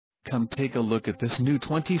Come take a look at this new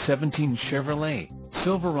 2017 Chevrolet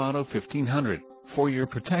Silverado 1500. For your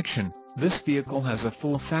protection, this vehicle has a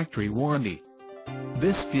full factory warranty.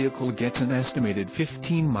 This vehicle gets an estimated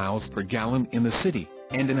 15 miles per gallon in the city,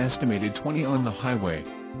 and an estimated 20 on the highway.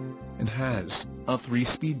 And has a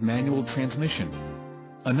 3-speed manual transmission.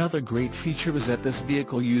 Another great feature is that this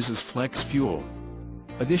vehicle uses flex fuel.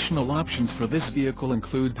 Additional options for this vehicle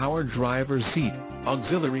include power driver's seat,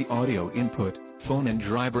 auxiliary audio input, phone and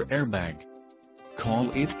driver airbag. Call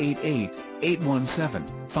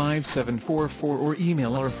 888-817-5744 or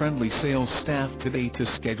email our friendly sales staff today to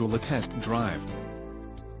schedule a test drive.